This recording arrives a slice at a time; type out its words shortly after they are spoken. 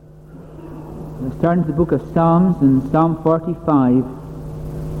Let's turn to the book of Psalms and Psalm 45.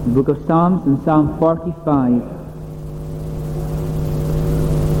 The book of Psalms and Psalm 45.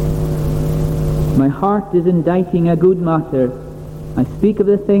 My heart is inditing a good matter. I speak of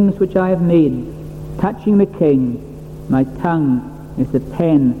the things which I have made, touching the King. My tongue is the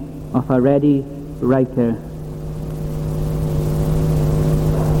pen of a ready writer.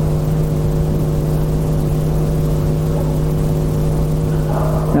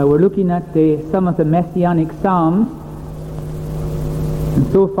 Now we're looking at some of the Messianic Psalms,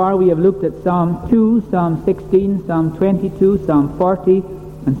 and so far we have looked at Psalm 2, Psalm 16, Psalm 22, Psalm 40,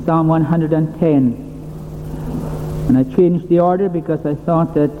 and Psalm 110. And I changed the order because I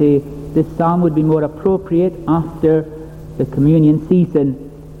thought that this psalm would be more appropriate after the communion season,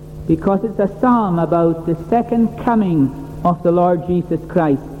 because it's a psalm about the second coming of the Lord Jesus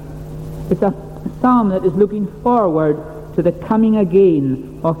Christ. It's a psalm that is looking forward to the coming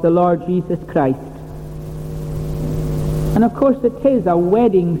again of the Lord Jesus Christ. And of course it is a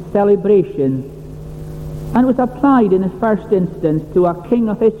wedding celebration, and it was applied in the first instance to a king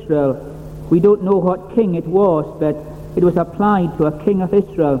of Israel. We don't know what king it was, but it was applied to a king of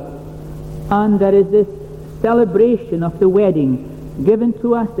Israel. And there is this celebration of the wedding given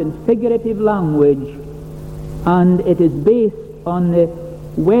to us in figurative language, and it is based on the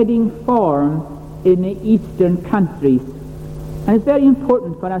wedding form in the eastern countries. And it's very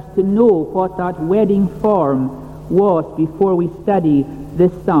important for us to know what that wedding form was before we study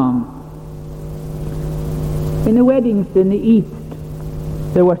this psalm. In the weddings in the east,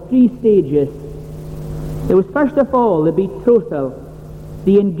 there were three stages. There was first of all the betrothal,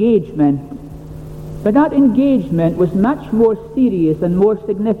 the engagement. But that engagement was much more serious and more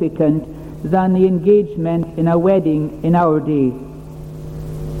significant than the engagement in a wedding in our day.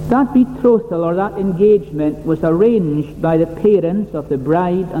 That betrothal or that engagement was arranged by the parents of the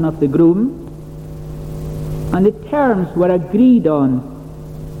bride and of the groom, and the terms were agreed on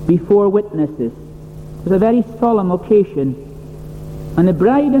before witnesses. It was a very solemn occasion, and the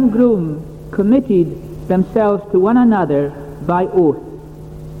bride and groom committed themselves to one another by oath,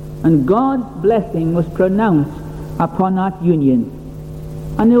 and God's blessing was pronounced upon that union,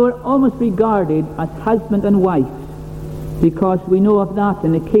 and they were almost regarded as husband and wife, because we know of that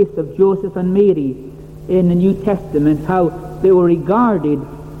in the case of Joseph and Mary in the New Testament, how they were regarded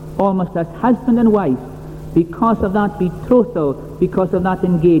almost as husband and wife because of that betrothal, because of that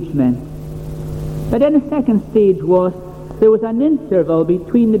engagement. But then the second stage was there was an interval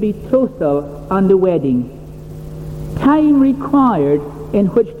between the betrothal and the wedding, time required in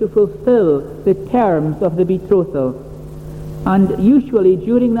which to fulfill the terms of the betrothal. And usually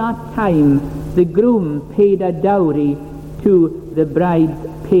during that time the groom paid a dowry to the bride's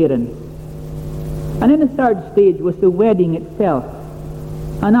parents. And then the third stage was the wedding itself,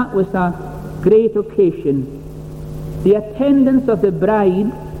 and that was a great occasion. The attendants of the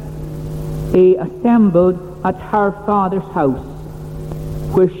bride assembled at her father's house,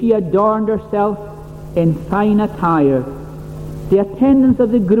 where she adorned herself in fine attire. The attendants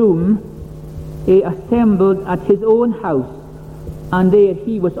of the groom assembled at his own house, and there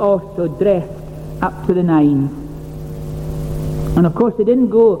he was also dressed up to the nines. And of course they didn't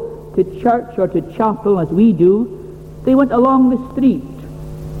go to church or to chapel as we do. They went along the street,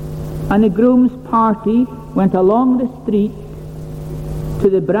 and the groom's party went along the street to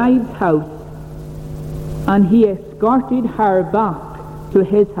the bride's house, and he escorted her back to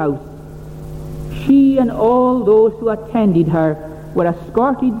his house. She and all those who attended her were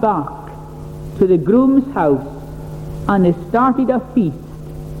escorted back to the groom's house, and they started a feast.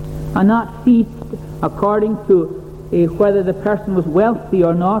 And that feast, according to whether the person was wealthy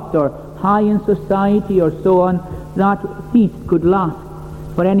or not, or high in society or so on, that feast could last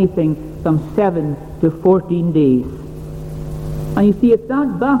for anything from 7 to 14 days. And you see, it's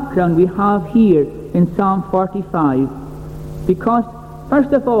that background we have here in Psalm 45, because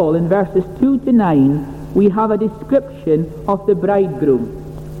first of all in verses 2 to 9 we have a description of the bridegroom.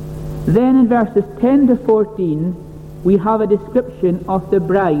 Then in verses 10 to 14 we have a description of the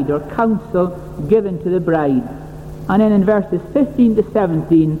bride, or counsel given to the bride. And then in verses 15 to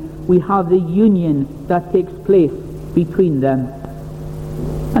 17 we have the union that takes place between them.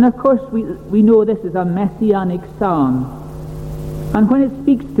 And of course we know this is a messianic psalm. And when it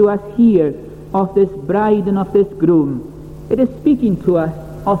speaks to us here of this bride and of this groom, it is speaking to us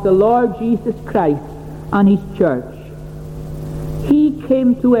of the Lord Jesus Christ and his church. He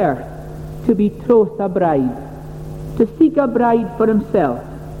came to earth to betroth a bride, to seek a bride for himself.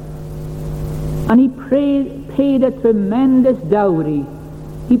 And he paid a tremendous dowry.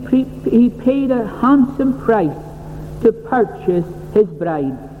 He paid a handsome price to purchase his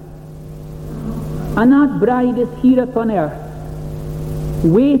bride. And that bride is here upon earth,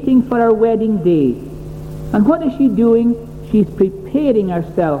 waiting for her wedding day. And what is she doing? She's preparing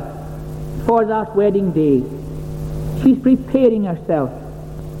herself for that wedding day. She's preparing herself.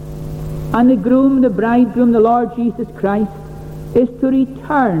 And the groom, the bridegroom, the Lord Jesus Christ, is to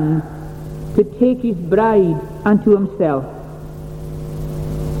return to take his bride unto himself.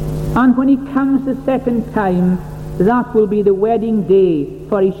 And when he comes the second time, that will be the wedding day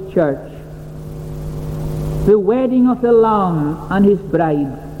for his church. The wedding of the Lamb and his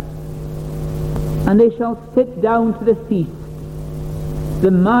bride. And they shall sit down to the feast,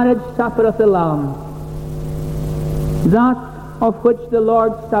 the marriage supper of the Lamb, that of which the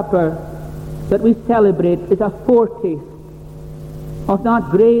Lord's Supper that we celebrate is a foretaste of that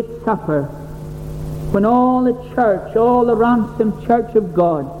great supper when all the church, all the ransomed church of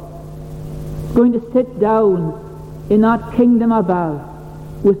God is going to sit down in that kingdom above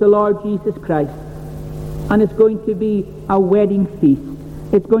with the Lord Jesus Christ. And it's going to be a wedding feast.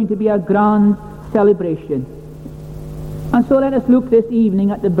 It's going to be a grand celebration. And so let us look this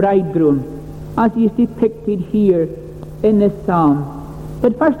evening at the bridegroom as he is depicted here in this psalm.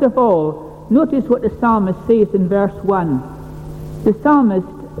 But first of all, notice what the psalmist says in verse 1. The psalmist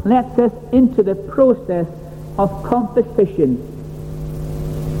lets us into the process of composition.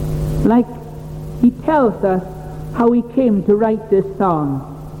 Like he tells us how he came to write this song.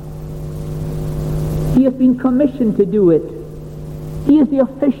 He has been commissioned to do it. He is the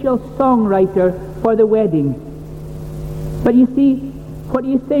official songwriter for the wedding. But you see, what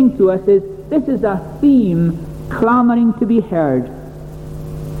he's saying to us is, this is a theme clamoring to be heard.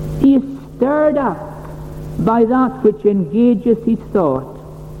 He is stirred up by that which engages his thought.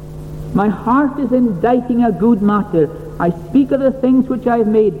 My heart is inditing a good matter. I speak of the things which I have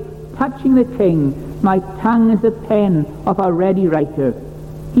made, touching the King. My tongue is the pen of a ready writer.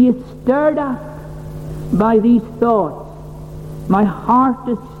 He is stirred up by these thoughts. My heart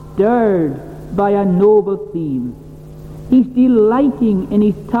is stirred by a noble theme. He's delighting in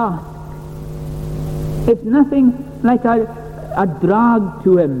his task. It's nothing like a drag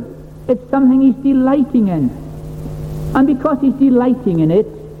to him. It's something he's delighting in. And because he's delighting in it,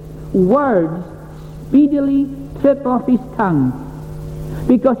 words speedily trip off his tongue,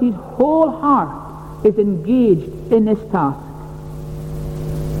 because his whole heart is engaged in this task.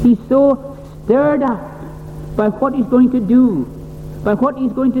 He's so stirred up by what he's going to do, by what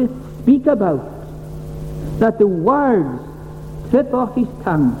he's going to speak about, that the words trip off his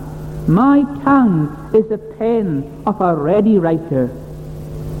tongue. My tongue is the pen of a ready writer.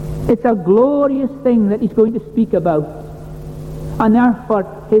 It's a glorious thing that he's going to speak about, and therefore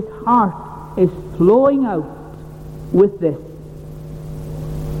his heart is flowing out with this.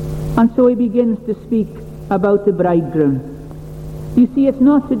 And so he begins to speak about the bridegroom. You see, it's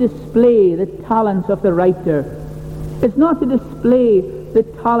not to display the talents of the writer. It's not to display the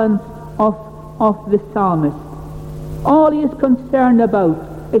talents of the psalmist. All he is concerned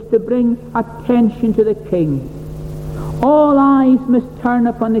about is to bring attention to the King. All eyes must turn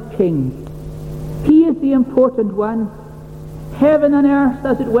upon the King. He is the important one. Heaven and earth,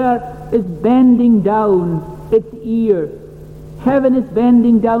 as it were, is bending down its ear. Heaven is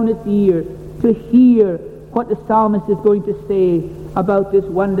bending down its ear to hear what the psalmist is going to say about this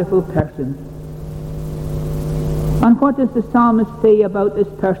wonderful person. And what does the psalmist say about this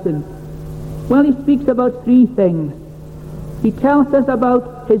person? Well, he speaks about three things. He tells us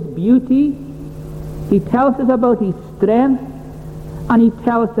about his beauty, he tells us about his strength, and he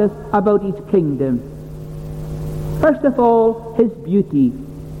tells us about his kingdom. First of all, his beauty.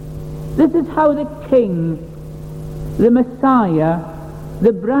 This is how the King, the Messiah,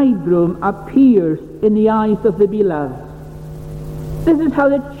 the bridegroom, appears in the eyes of the beloved. This is how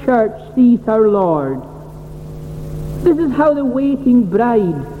the church sees our Lord. This is how the waiting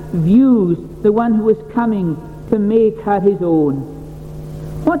bride views the one who is coming to make her his own.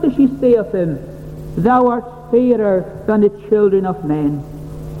 What does she say of him? Thou art fairer than the children of men.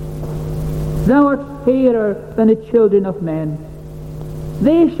 Thou art fairer than the children of men.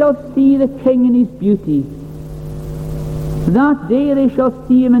 They shall see the King in his beauty. That day they shall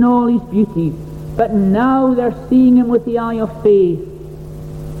see him in all his beauty. But now they're seeing him with the eye of faith.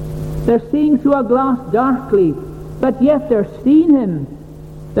 They're seeing through a glass darkly, but yet they're seeing him.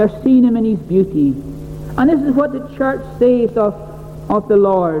 They're seeing him in his beauty. And this is what the church says of the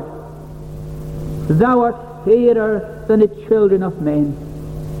Lord. Thou art fairer than the children of men.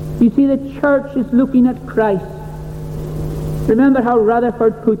 You see, the church is looking at Christ. Remember how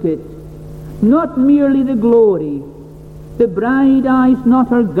Rutherford put it. Not merely the glory. The bride eyes not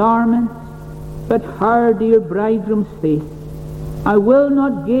her garments, but her dear bridegroom's face. I will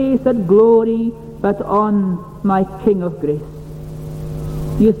not gaze at glory, but on my King of grace.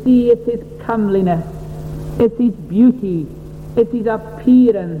 You see, it's his comeliness, it's his beauty, it's his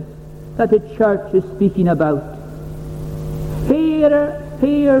appearance that the church is speaking about. Fairer,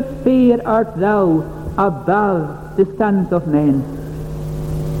 fair, fair art thou above the sons of men.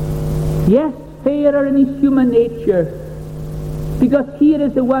 Yes, fairer in his human nature, because here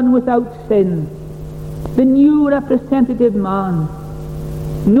is the one without sin, the new representative man,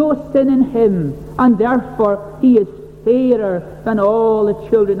 no sin in him, and therefore he is fairer than all the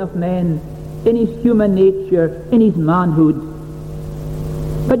children of men in his human nature, in his manhood.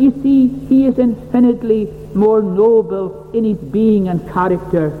 But you see, he is infinitely more noble in his being and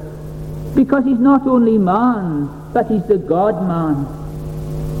character, because he's not only man, but he's the God-man,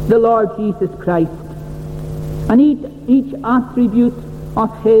 the Lord Jesus Christ. And each attribute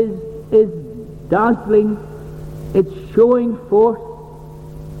of his is dazzling, it's showing forth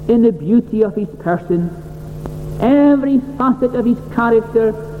in the beauty of his person. Every facet of his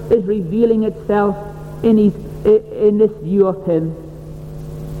character is revealing itself in this view of him.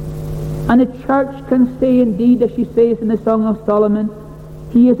 And the church can say indeed, as she says in the Song of Solomon,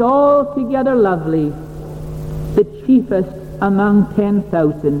 he is altogether lovely, the chiefest among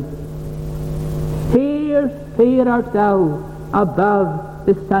 10,000. Fair, fair art thou above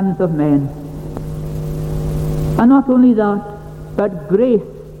the sons of men. And not only that, but grace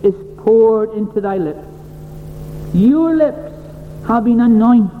is poured into thy lips. Your lips have been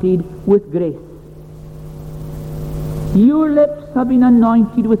anointed with grace. Your lips have been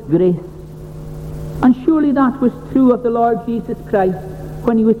anointed with grace. And surely that was true of the Lord Jesus Christ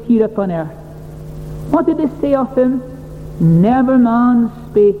when he was here upon earth. What did they say of him? Never man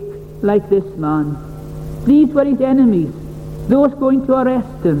spake like this man. These were his enemies, those going to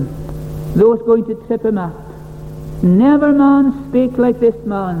arrest him, those going to trip him up. Never man spake like this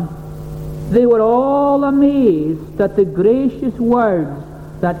man. They were all amazed at the gracious words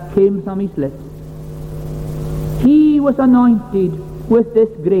that came from his lips. He was anointed with this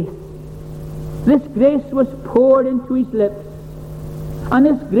grace. This grace was poured into his lips, and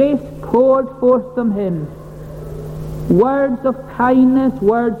this grace poured forth from him words of kindness,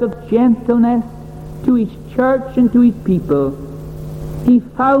 words of gentleness to his church and to his people. He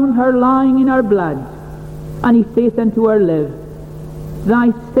found her lying in her blood, and he saith unto her, live.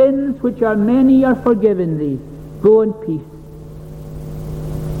 Thy sins, which are many, are forgiven thee. Go in peace.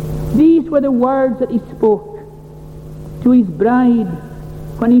 These were the words that he spoke to his bride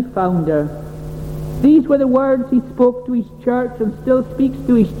when he found her. These were the words he spoke to his church and still speaks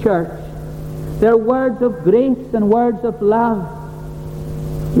to his church. They're words of grace and words of love,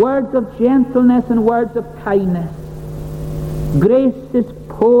 words of gentleness and words of kindness. Grace is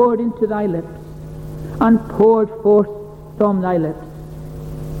poured into thy lips and poured forth from thy lips.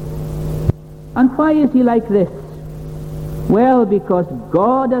 And why is he like this? Well, because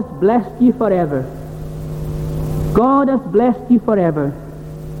God has blessed you forever. God has blessed you forever.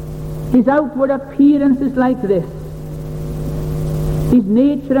 His outward appearance is like this. His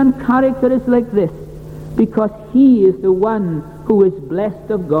nature and character is like this, because he is the one who is blessed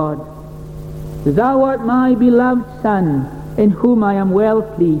of God. Thou art my beloved Son, in whom I am well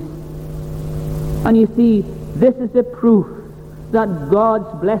pleased. And you see, this is the proof that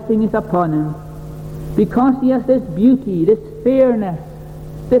God's blessing is upon him, because he has this beauty, this fairness,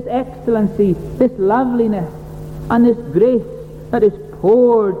 this excellency, this loveliness, and this grace that is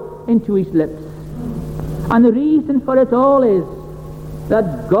poured into his lips. And the reason for it all is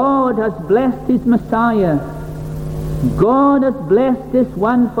that God has blessed his Messiah. God has blessed this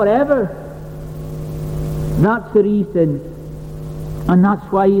one forever. That's the reason, and that's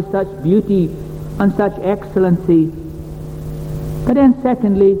why he has such beauty and such excellency. But then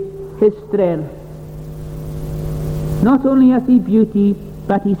secondly, his strength. Not only has he beauty,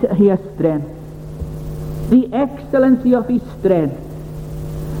 but he has strength. The excellency of his strength.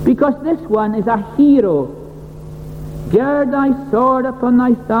 Because this one is a hero. Gird thy sword upon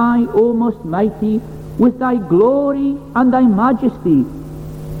thy thigh, O most mighty, with thy glory and thy majesty.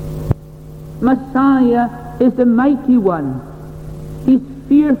 Messiah is the mighty one. He's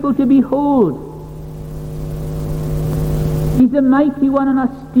fearful to behold. He's the mighty one on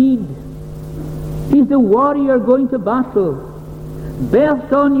a steed. He's the warrior going to battle.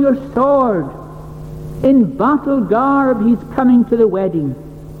 Belt on your sword. In battle garb he's coming to the wedding.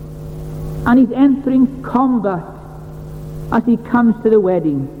 And he's entering combat as he comes to the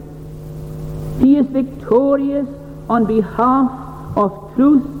wedding. He is victorious on behalf of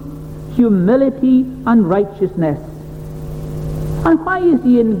truth, humility, and righteousness. And why is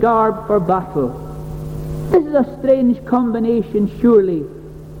he in garb for battle? This is a strange combination, surely.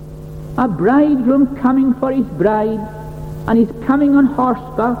 A bridegroom coming for his bride, and he's coming on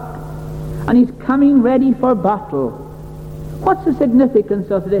horseback, and he's coming ready for battle. What's the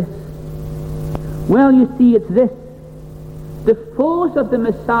significance of this? Well, you see, it's this. The foes of the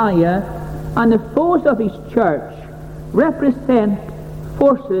Messiah and the foes of his church represent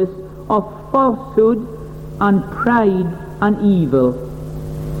forces of falsehood and pride and evil.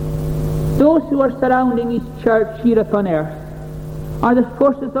 Those who are surrounding his church here upon earth are the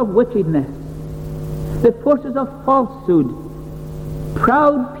forces of wickedness, the forces of falsehood,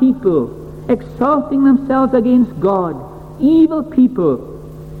 proud people exalting themselves against God, evil people,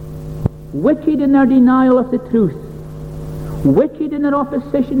 wicked in their denial of the truth, wicked in their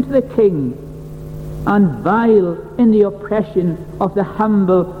opposition to the king, and vile in the oppression of the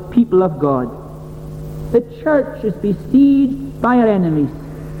humble people of God. The church is besieged by our enemies.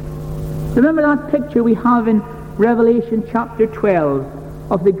 Remember that picture we have in Revelation chapter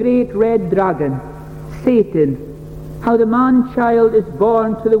 12 of the great red dragon, Satan, how the man-child is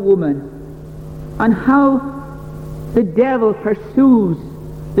born to the woman, and how the devil pursues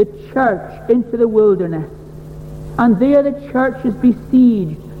the church into the wilderness. And there the church is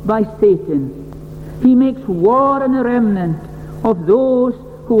besieged by Satan. He makes war on the remnant of those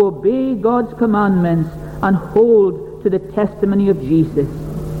who obey God's commandments and hold to the testimony of Jesus.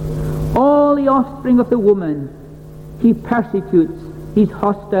 All the offspring of the woman he persecutes, he's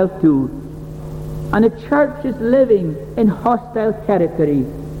hostile to. And the church is living in hostile territory.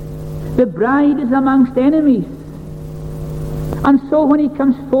 The bride is amongst enemies. And so when he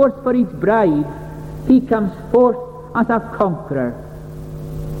comes forth for his bride, he comes forth as a conqueror.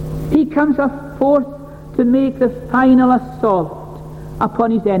 He comes forth to make the final assault upon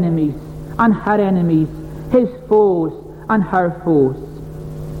his enemies and her enemies, his foes and her foes.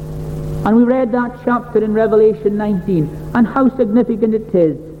 And we read that chapter in Revelation 19, and how significant it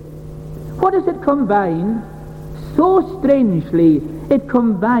is. What does it combine? So strangely, it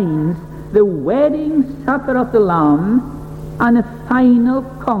combines the wedding supper of the Lamb and the final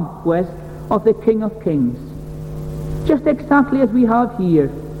conquest of the King of Kings. Just exactly as we have here.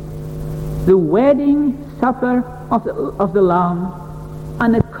 The wedding supper of the Lamb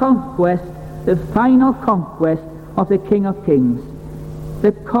and the conquest, the final conquest of the King of Kings.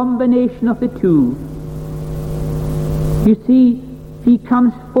 The combination of the two. You see, he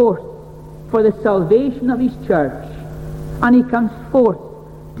comes forth for the salvation of his church, and he comes forth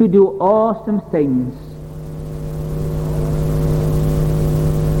to do awesome things.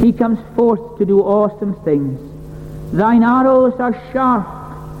 He comes forth to do awesome things. Thine arrows are sharp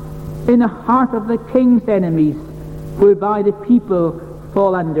in the heart of the king's enemies, whereby the people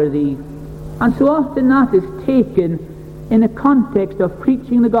fall under thee. And so often that is taken in the context of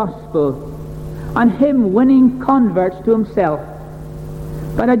preaching the gospel and him winning converts to himself.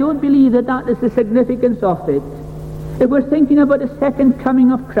 But I don't believe that that is the significance of it. If we're thinking about the second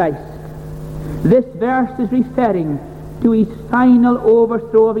coming of Christ, this verse is referring to his final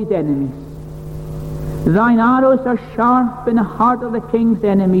overthrow of his enemies. Thine arrows are sharp in the heart of the king's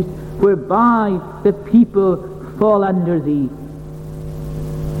enemies, whereby the people fall under thee.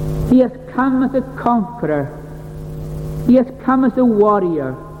 He has come as a conqueror. He has come as a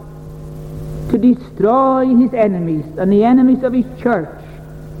warrior to destroy his enemies and the enemies of his church,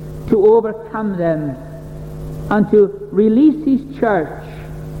 to overcome them and to release his church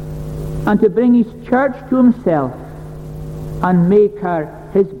and to bring his church to himself and make her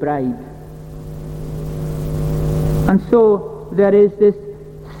his bride. And so there is this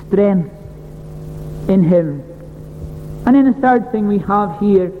strength in him. And then the third thing we have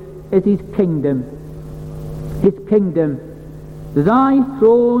here is his kingdom. His kingdom. Thy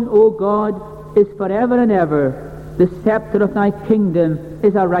throne, O God, is forever and ever. The scepter of thy kingdom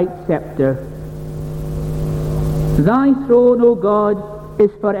is a right scepter. Thy throne, O God,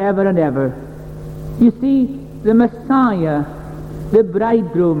 is forever and ever. You see, the Messiah, the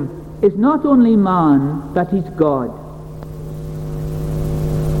bridegroom, is not only man, but he's God.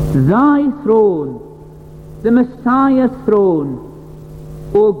 Thy throne, the Messiah's throne,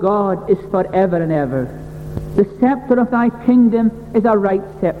 O God, is forever and ever. The scepter of thy kingdom is a right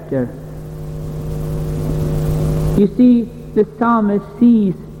scepter. You see, the psalmist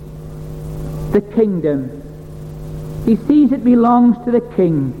sees the kingdom. He sees it belongs to the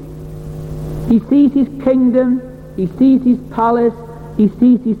king. He sees his kingdom, he sees his palace, he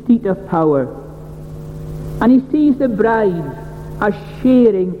sees his seat of power. And he sees the bride as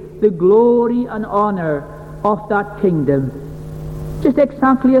sharing the glory and honor of that kingdom. Just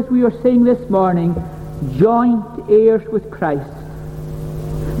exactly as we were saying this morning, joint heirs with Christ.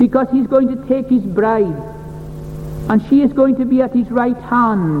 Because he's going to take his bride, and she is going to be at his right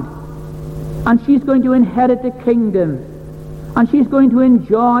hand And she's going to inherit the kingdom. And she's going to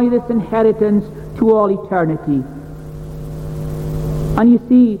enjoy this inheritance to all eternity. And you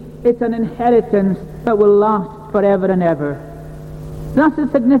see, it's an inheritance that will last forever and ever. That's the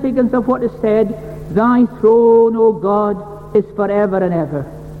significance of what is said, thy throne, O God, is forever and ever.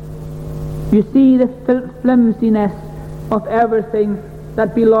 You see the flimsiness of everything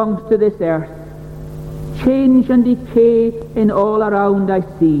that belongs to this earth. Change and decay in all around I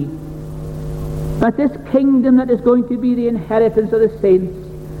see. But this kingdom that is going to be the inheritance of the saints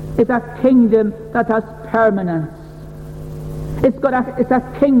is a kingdom that has permanence. It's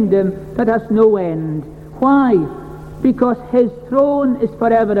a kingdom that has no end. Why? Because his throne is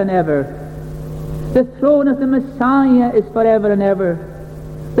forever and ever. The throne of the Messiah is forever and ever.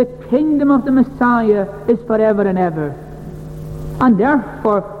 The kingdom of the Messiah is forever and ever. And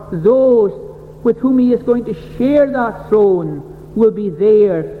therefore, those with whom he is going to share that throne will be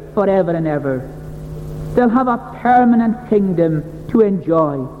there forever and ever. They'll have a permanent kingdom to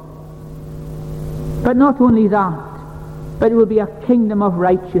enjoy. But not only that, but it will be a kingdom of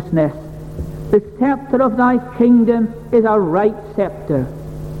righteousness. The scepter of thy kingdom is a right scepter.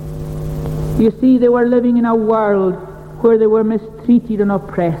 You see, they were living in a world where they were mistreated and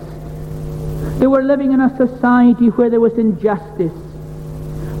oppressed. They were living in a society where there was injustice.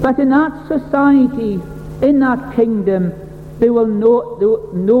 But in that society, in that kingdom,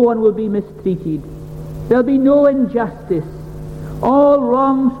 no one will be mistreated. There'll be no injustice. All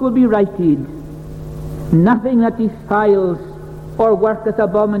wrongs will be righted. Nothing that defiles or worketh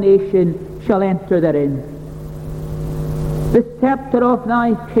abomination shall enter therein. The scepter of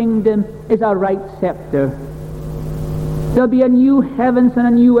thy kingdom is a right scepter. There'll be a new heavens and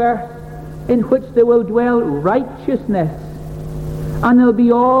a new earth in which there will dwell righteousness, and they'll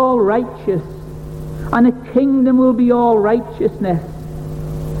be all righteous, and the kingdom will be all righteousness.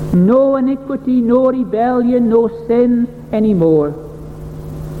 No iniquity, no rebellion, no sin anymore.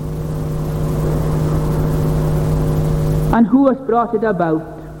 And who has brought it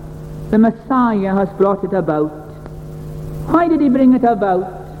about? The Messiah has brought it about. Why did he bring it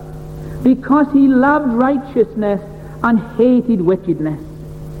about? Because he loved righteousness and hated wickedness.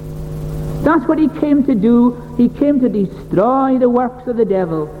 That's what he came to do. He came to destroy the works of the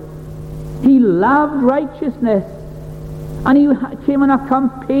devil. He loved righteousness, and he came on a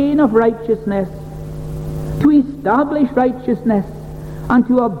campaign of righteousness to establish righteousness and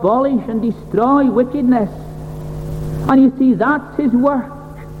to abolish and destroy wickedness. And you see, that's his work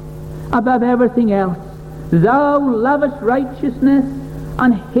above everything else. Thou lovest righteousness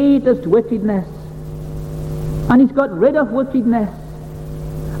and hatest wickedness. And he's got rid of wickedness,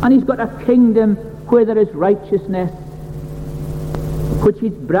 and he's got a kingdom where there is righteousness, which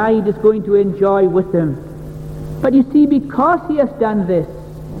his bride is going to enjoy with him. But you see, because he has done this,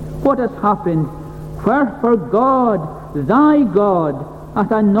 what has happened? Wherefore God, thy God,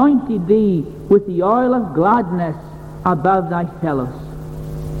 hath anointed thee with the oil of gladness above thy fellows.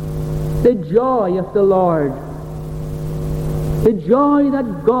 The joy of the Lord, the joy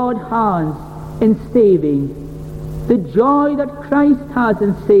that God has in saving, the joy that Christ has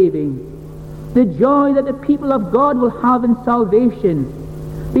in saving, the joy that the people of God will have in salvation,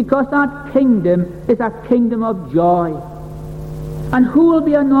 because that kingdom is a kingdom of joy. And who will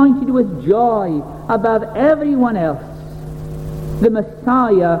be anointed with joy above everyone else? The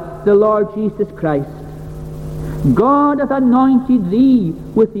Messiah, the Lord Jesus Christ. God hath anointed thee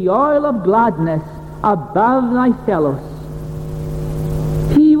with the oil of gladness above thy fellows.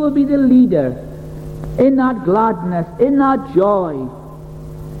 He will be the leader in that gladness, in that joy.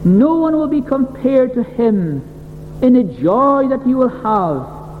 No one will be compared to him in the joy that he will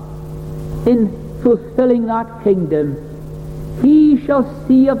have in fulfilling that kingdom. He shall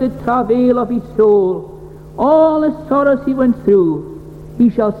see of the travail of his soul, all the sorrows he went through.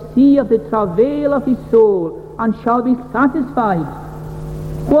 He shall see of the travail of his soul, and shall be satisfied.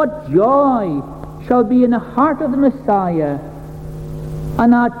 What joy shall be in the heart of the Messiah,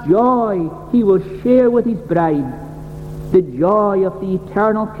 and that joy he will share with his bride, the joy of the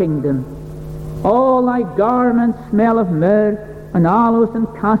eternal kingdom. All thy garments smell of myrrh and aloes and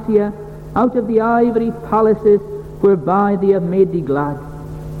cassia, out of the ivory palaces whereby they have made thee glad.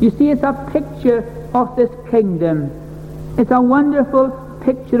 You see, it's a picture of this kingdom. It's a wonderful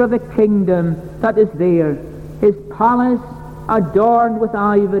picture of the kingdom that is there. His palace adorned with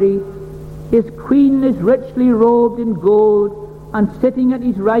ivory, his queen is richly robed in gold and sitting at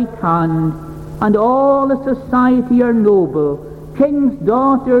his right hand, and all the society are noble. King's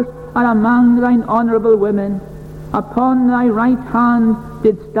daughters are among thine honourable women. Upon thy right hand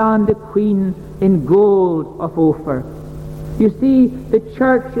did stand the queen in gold of Ophir. You see, the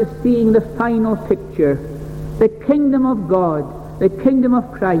church is seeing the final picture, the kingdom of God, the kingdom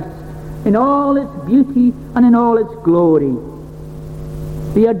of Christ, in all its beauty and in all its glory.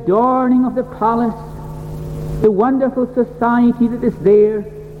 The adorning of the palace, the wonderful society that is there,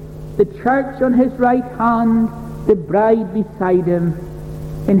 the church on his right hand, the bride beside him,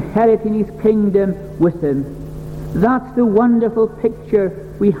 inheriting his kingdom with him. That's the wonderful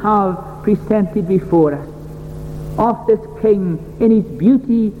picture we have presented before us of this King in his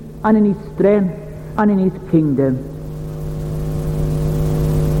beauty and in his strength and in his kingdom.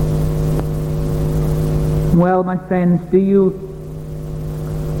 Well, my friends, do you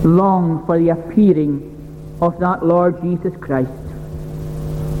long for the appearing of that Lord Jesus Christ?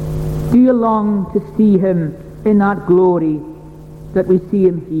 Do you long to see him in that glory that we see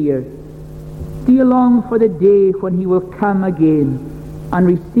him here? Do you long for the day when he will come again and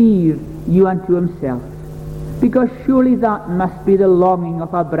receive you unto himself? Because surely that must be the longing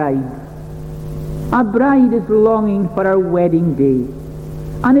of a bride. A bride is longing for her wedding day.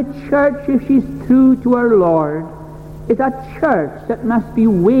 And a church, if she's true to her Lord, is a church that must be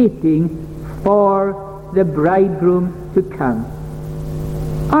waiting for the bridegroom to come.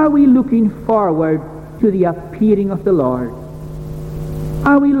 Are we looking forward to the appearing of the Lord?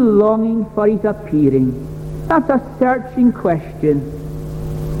 Are we longing for his appearing? That's a searching question.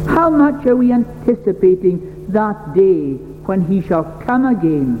 How much are we anticipating that day when he shall come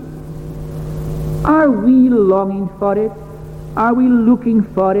again? Are we longing for it? Are we looking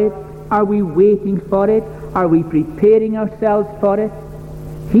for it? Are we waiting for it? Are we preparing ourselves for it?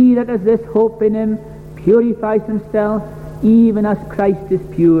 He that has this hope in him purifies himself even as Christ is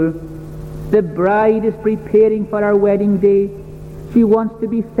pure. The bride is preparing for her wedding day. She wants to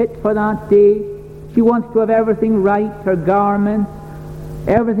be fit for that day. She wants to have everything right, her garments,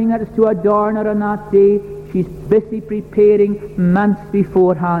 everything that is to adorn her on that day. She's busy preparing months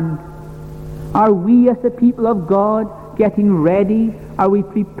beforehand. Are we as the people of God getting ready? Are we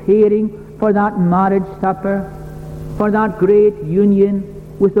preparing for that marriage supper, for that great union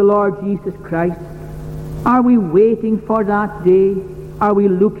with the Lord Jesus Christ? Are we waiting for that day? Are we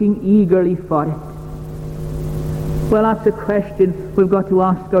looking eagerly for it? Well, that's a question we've got to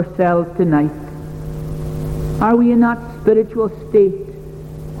ask ourselves tonight. Are we in that spiritual state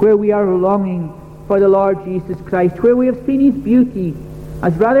where we are longing for the Lord Jesus Christ, where we have seen his beauty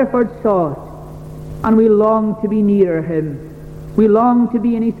as Rutherford saw it, and we long to be nearer him? We long to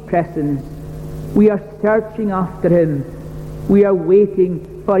be in his presence. We are searching after him. We are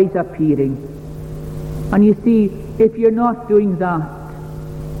waiting for his appearing. And you see, if you're not doing that,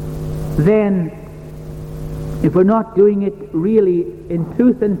 then if we're not doing it really in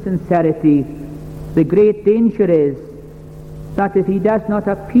truth and sincerity, the great danger is that if he does not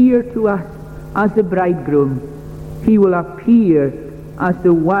appear to us as the bridegroom, he will appear as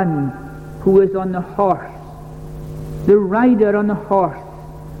the one who is on the horse, the rider on the horse,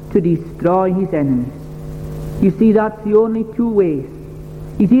 to destroy his enemies. You see, that's the only two ways.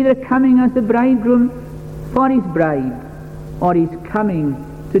 He's either coming as the bridegroom for his bride, or he's coming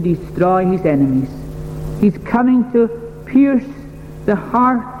to destroy his enemies. He's coming to pierce the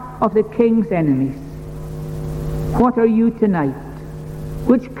heart of the king's enemies. What are you tonight?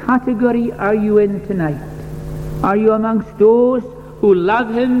 Which category are you in tonight? Are you amongst those who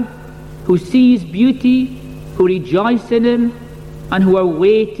love him, who see his beauty, who rejoice in him, and who are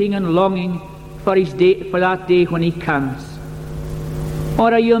waiting and longing for his day, for that day when he comes?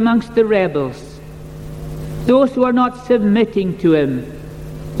 Or are you amongst the rebels, those who are not submitting to him,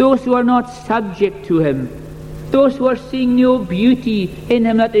 those who are not subject to him, those who are seeing no beauty in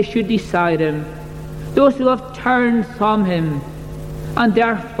him that they should desire him, those who have turned from him and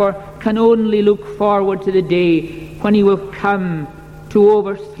therefore can only look forward to the day when he will come to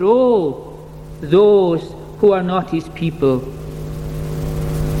overthrow those who are not his people?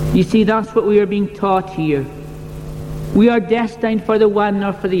 You see, that's what we are being taught here. We are destined for the one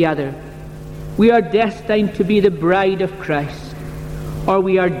or for the other. We are destined to be the bride of Christ, or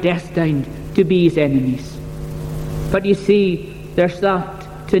we are destined to be his enemies. But you see, there's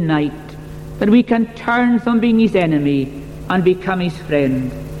that tonight, that we can turn from being his enemy and become his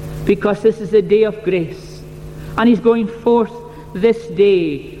friend, because this is a day of grace, and he's going forth this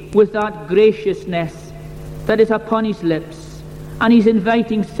day with that graciousness that is upon his lips, and he's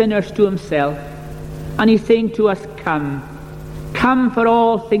inviting sinners to himself, and he's saying to us, come, for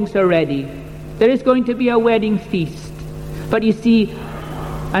all things are ready. There is going to be a wedding feast, but you see,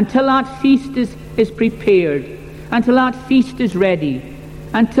 until that feast is prepared, until that feast is ready,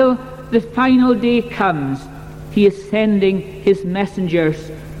 until the final day comes, he is sending his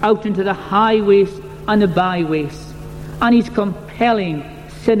messengers out into the highways and the byways, and he's compelling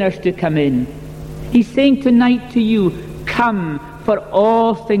sinners to come in. He's saying tonight to you, come, for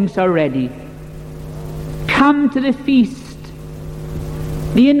all things are ready. Come to the feast.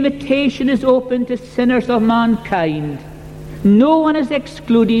 The invitation is open to sinners of mankind. No one is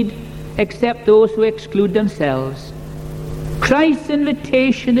excluded except those who exclude themselves. Christ's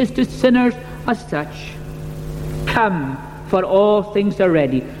invitation is to sinners as such. Come, for all things are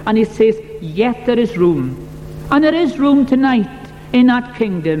ready. And he says, yet there is room. And there is room tonight in that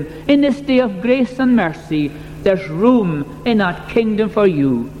kingdom. In this day of grace and mercy, there's room in that kingdom for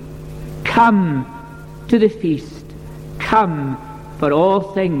you. Come to the feast. Come, for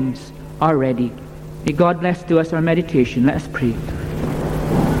all things are ready. May God bless to us our meditation. Let us pray.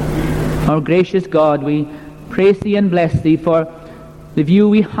 Our gracious God, we praise thee and bless thee for the view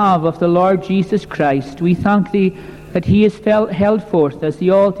we have of the Lord Jesus Christ. We thank thee that he is held forth as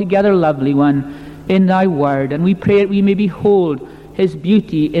the altogether lovely one in thy word, and we pray that we may behold his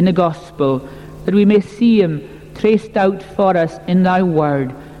beauty in the gospel, that we may see him traced out for us in thy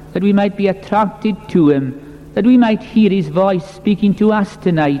word, that we might be attracted to him, that we might hear his voice speaking to us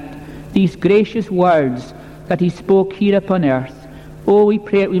tonight, these gracious words that he spoke here upon earth. Oh, we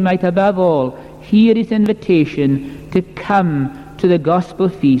pray that we might above all hear his invitation to come to the gospel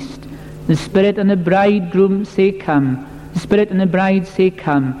feast. The Spirit and the bridegroom say, come. The Spirit and the bride say,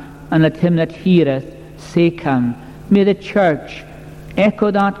 come. And let him that heareth say, come. May the church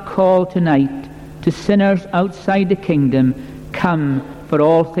echo that call tonight to sinners outside the kingdom. Come, for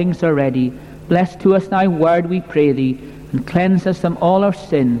all things are ready. Bless to us thy word, we pray thee, and cleanse us from all our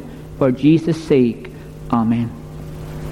sin, for Jesus' sake. Amen.